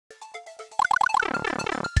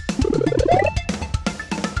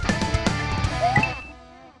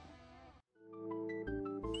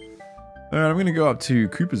Alright, I'm gonna go up to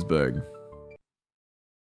Coopersburg.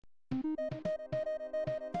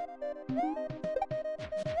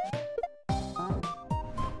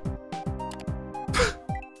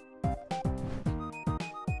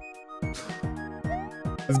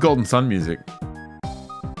 It's Golden Sun music.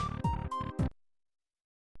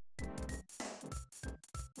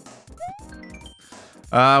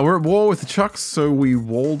 We're at war with the Chucks, so we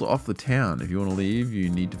walled off the town. If you want to leave, you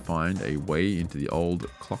need to find a way into the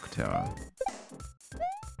old clock tower.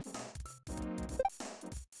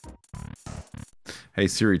 Hey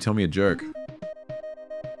Siri, tell me a joke.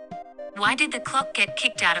 Why did the clock get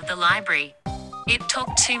kicked out of the library? It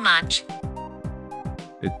talked too much.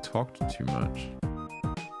 It talked too much.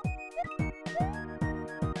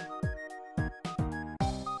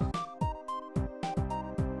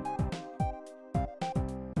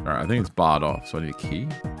 Alright, I think it's barred off, so I need a key,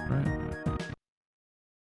 right?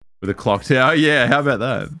 With a clock tower? Yeah, how about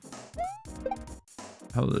that?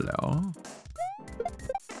 Hello?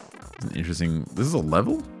 It's an interesting... This is a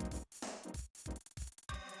level?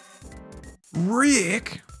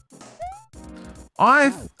 Rick!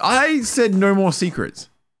 I said no more secrets.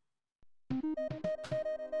 It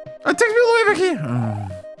takes me all the way back here!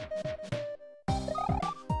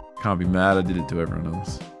 Oh. Can't be mad, I did it to everyone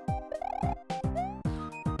else.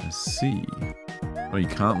 Let's see. Oh, you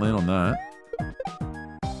can't land on that.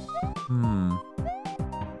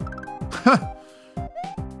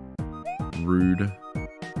 Rude.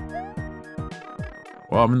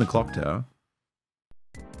 Well, I'm in the clock tower.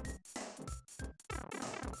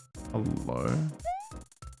 Hello?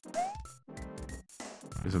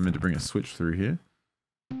 Guess I'm meant to bring a switch through here.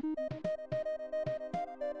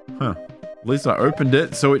 Huh. At least I opened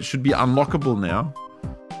it, so it should be unlockable now.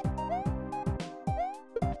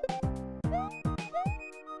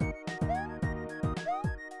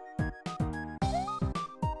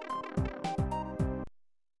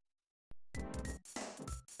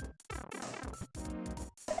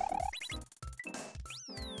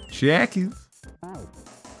 Jackies.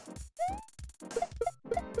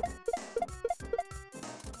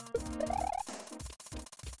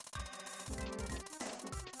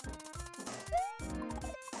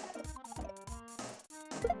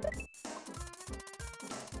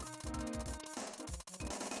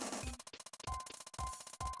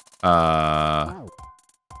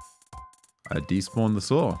 I despawned the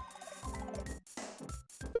saw.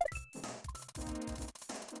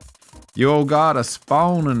 You all got a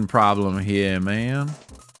spawning problem here, man.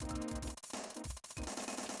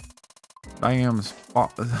 Damn,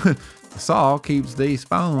 the saw keeps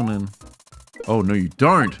despawning. Oh, no, you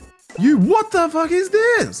don't. You, what the fuck is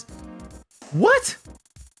this? What?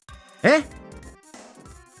 Eh?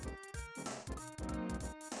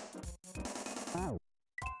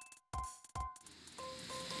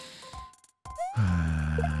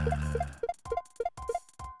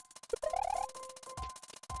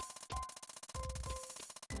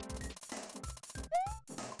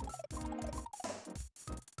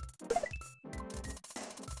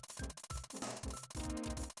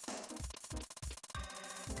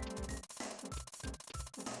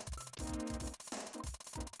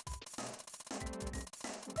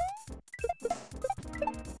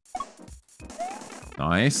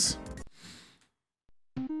 Nice.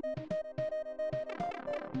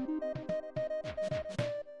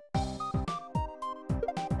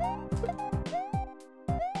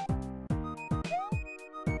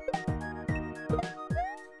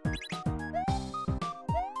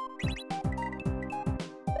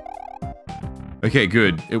 Okay,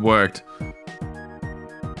 good. It worked.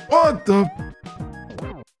 What the?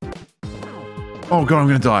 Oh god, I'm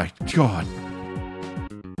gonna die. God.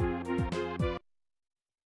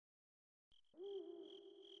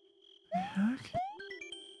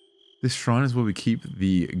 This shrine is where we keep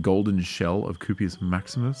the golden shell of Cupius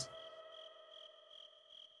Maximus.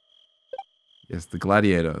 Yes, the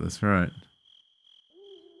gladiator, that's right.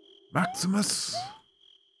 Maximus!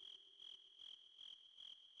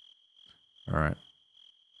 Alright.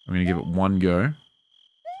 I'm gonna give it one go.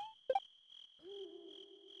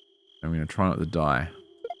 I'm gonna try not to die.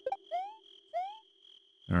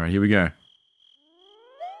 Alright, here we go.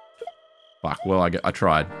 Fuck, well, I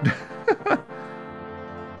tried.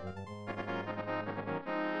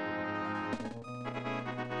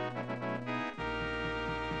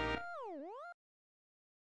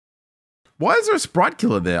 Why is there a sprite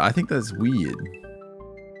killer there? I think that's weird.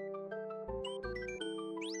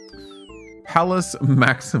 Palace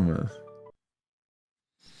Maximus.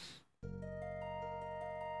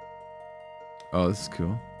 Oh, this is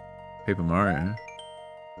cool. Paper Mario.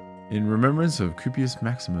 In remembrance of Cupius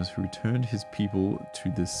Maximus, who returned his people to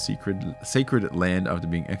the sacred land after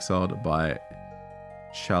being exiled by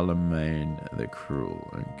Charlemagne the Cruel.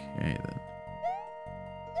 Okay, then.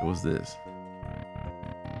 So what's this?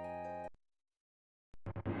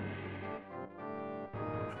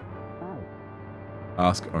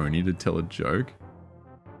 Ask Oni to tell a joke?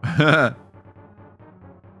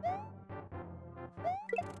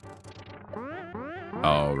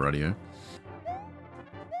 Oh, radio.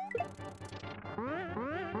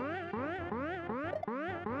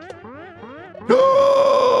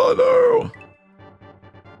 Oh, no!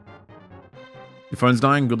 Your phone's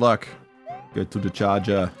dying? Good luck. Go to the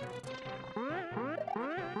charger.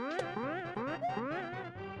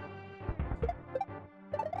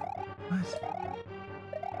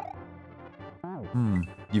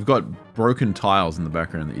 You've got broken tiles in the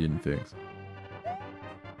background that you didn't fix.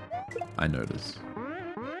 I noticed.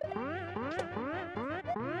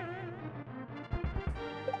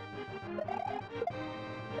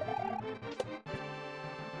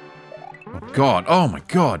 Oh God, oh my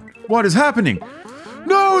God. What is happening?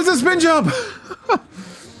 No, it's a spin jump!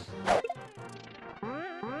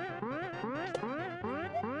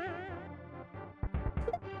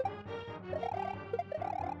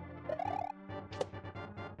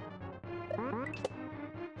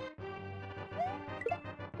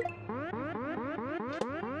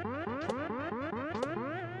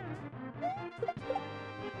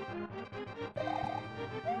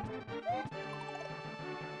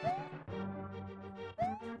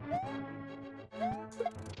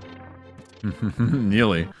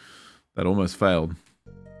 Nearly. That almost failed.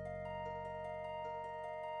 It's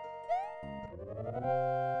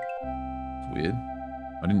weird.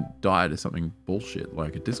 I didn't die to something bullshit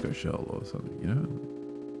like a disco shell or something, you know?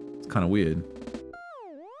 It's kind of weird.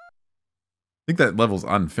 I think that level's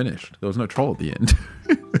unfinished. There was no troll at the end.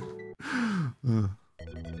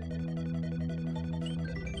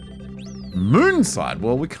 Moonside?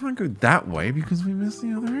 Well, we can't go that way because we missed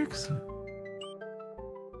the other exit.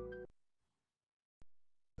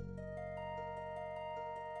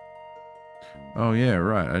 Oh yeah,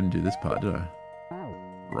 right. I didn't do this part, did I?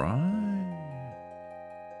 Right.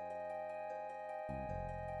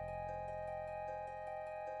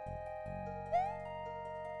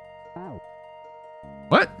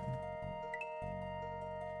 What?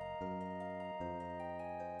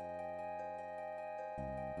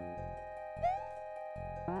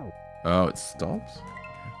 Oh, it stops?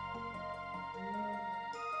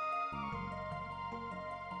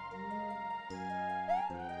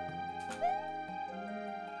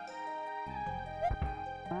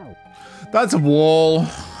 That's a wall.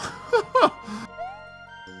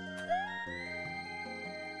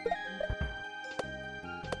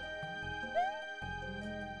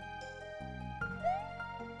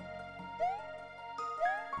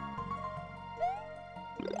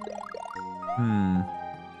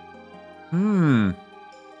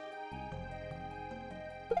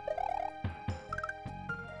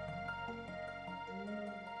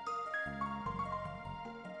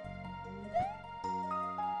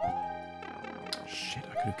 Shit,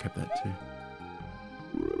 I could have kept that too.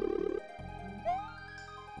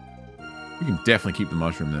 You can definitely keep the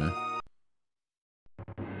mushroom there.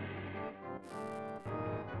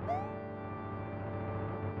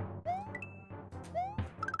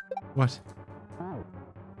 What?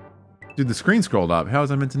 Dude, the screen scrolled up. How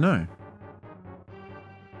was I meant to know?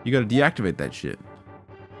 You gotta deactivate that shit.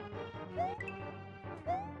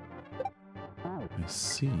 I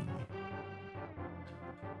see.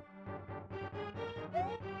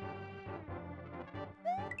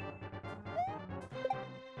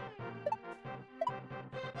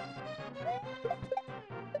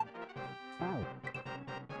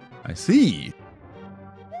 I see.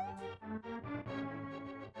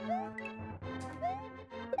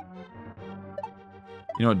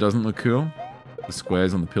 You know what doesn't look cool? The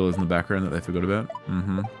squares on the pillars in the background that they forgot about.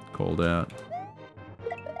 Mm-hmm. Called out.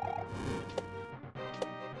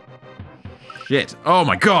 Shit. Oh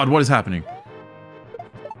my God, what is happening?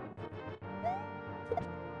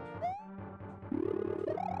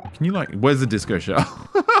 Can you like... Where's the disco shell?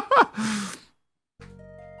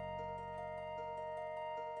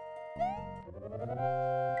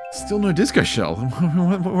 Still no disco shell.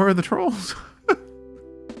 Where are the trolls?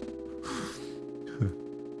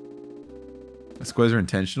 The squares are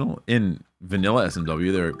intentional. In vanilla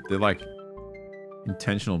SMW, they're like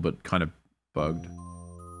intentional but kind of bugged.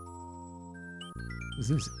 Is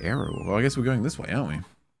this arrow? Well, I guess we're going this way, aren't we?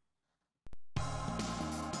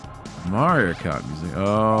 Mario Kart music.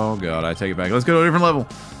 Oh God, I take it back. Let's go to a different level.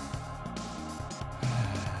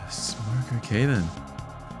 Smoke. Okay then.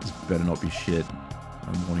 There's better not be shit.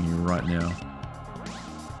 I'm warning you right now.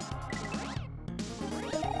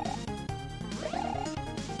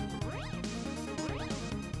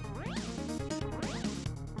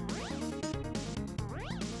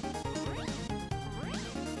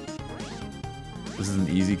 This is an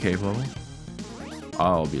easy cave level.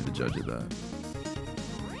 I'll be the judge of that.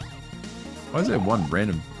 Why is there one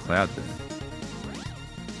random cloud there?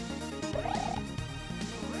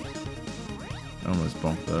 I almost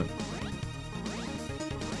bonked that.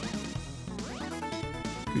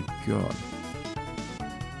 Good God.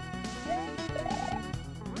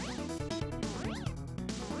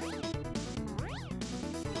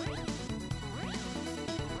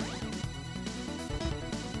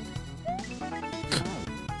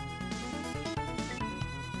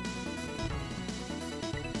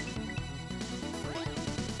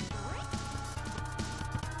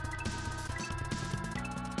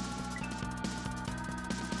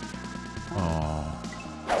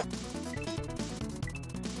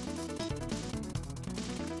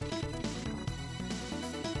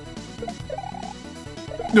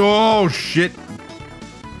 Oh shit.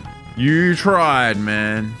 You tried,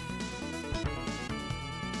 man.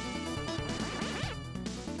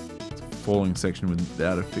 It's a falling section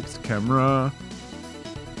without a fixed camera.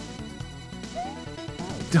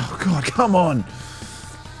 Oh god, come on.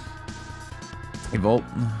 Evolt.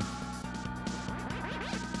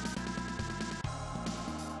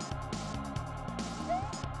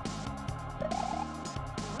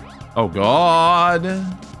 Oh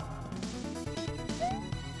god.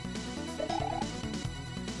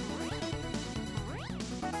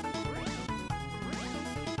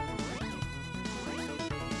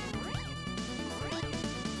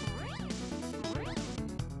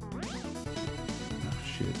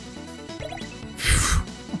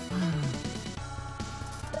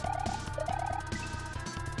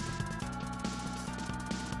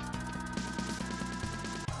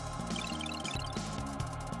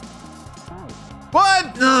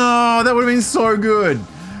 What? No, that would have been so good.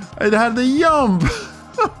 It had the yump.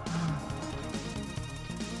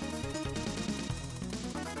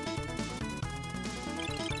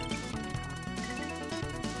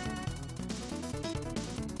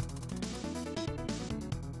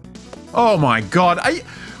 Oh my god.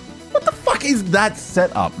 What the fuck is that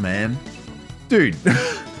setup, man? Dude.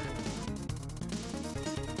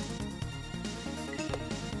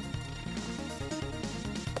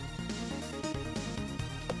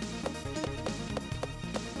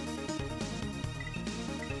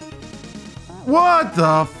 What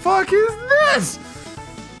the fuck is this?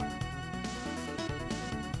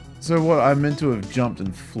 So what, I meant to have jumped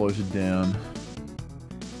and floated down.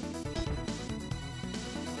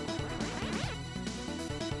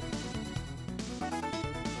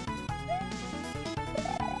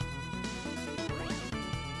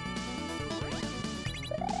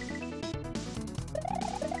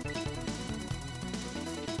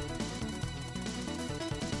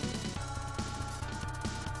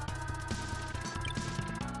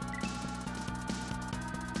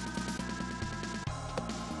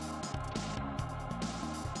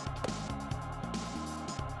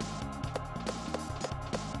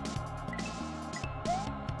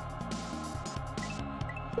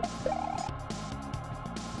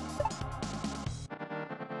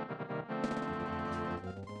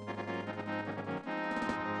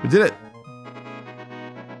 We did it.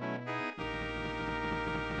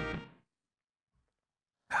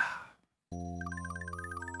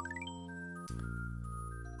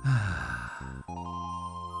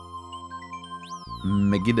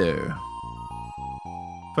 Megiddo.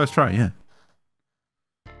 First try, yeah.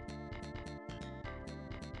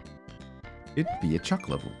 It'd be a chuck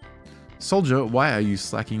level. Soldier, why are you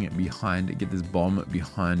slacking behind? Get this bomb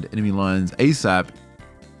behind enemy lines ASAP.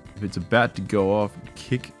 If it's about to go off,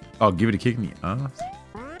 kick. Oh, give it a kick in the ass.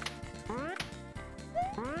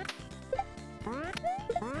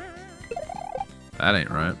 That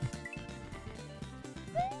ain't right.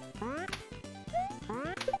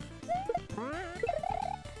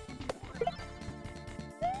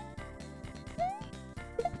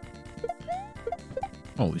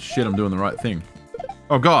 Holy shit, I'm doing the right thing.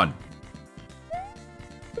 Oh god.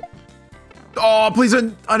 Oh, please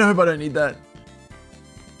don't. I hope I don't need that.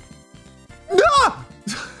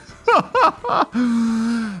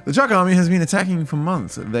 The Chuck Army has been attacking for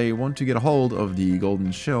months. They want to get a hold of the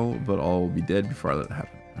golden shell, but I'll be dead before I let it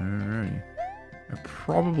happen. Alrighty. I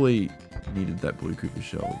probably needed that blue Cooper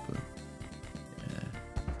shell, but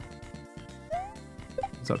yeah.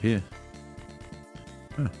 What's up here?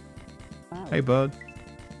 Huh. Hey, bud.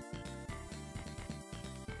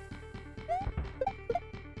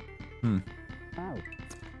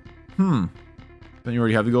 Don't you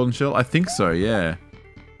already have the golden shell? I think so, yeah.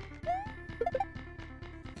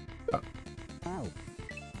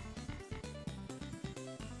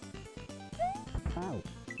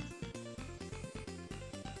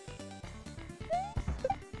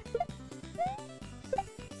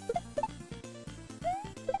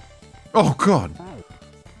 Oh god!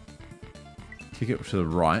 Kick it to the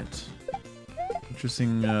right.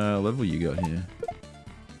 Interesting level you got here.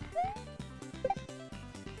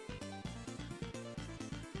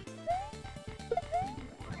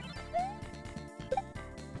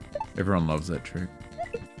 Everyone loves that trick.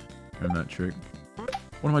 And that trick.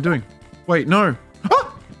 What am I doing? Wait, no!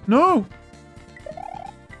 Ah! No!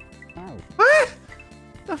 What?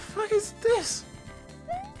 The fuck is this?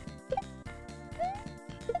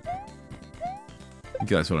 I think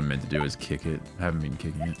that's what I meant to do, is kick it. I haven't been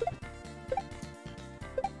kicking it.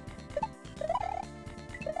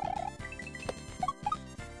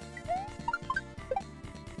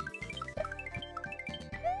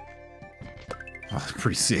 Oh, that's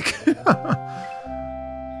pretty sick.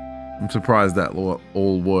 I'm surprised that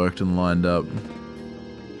all worked and lined up.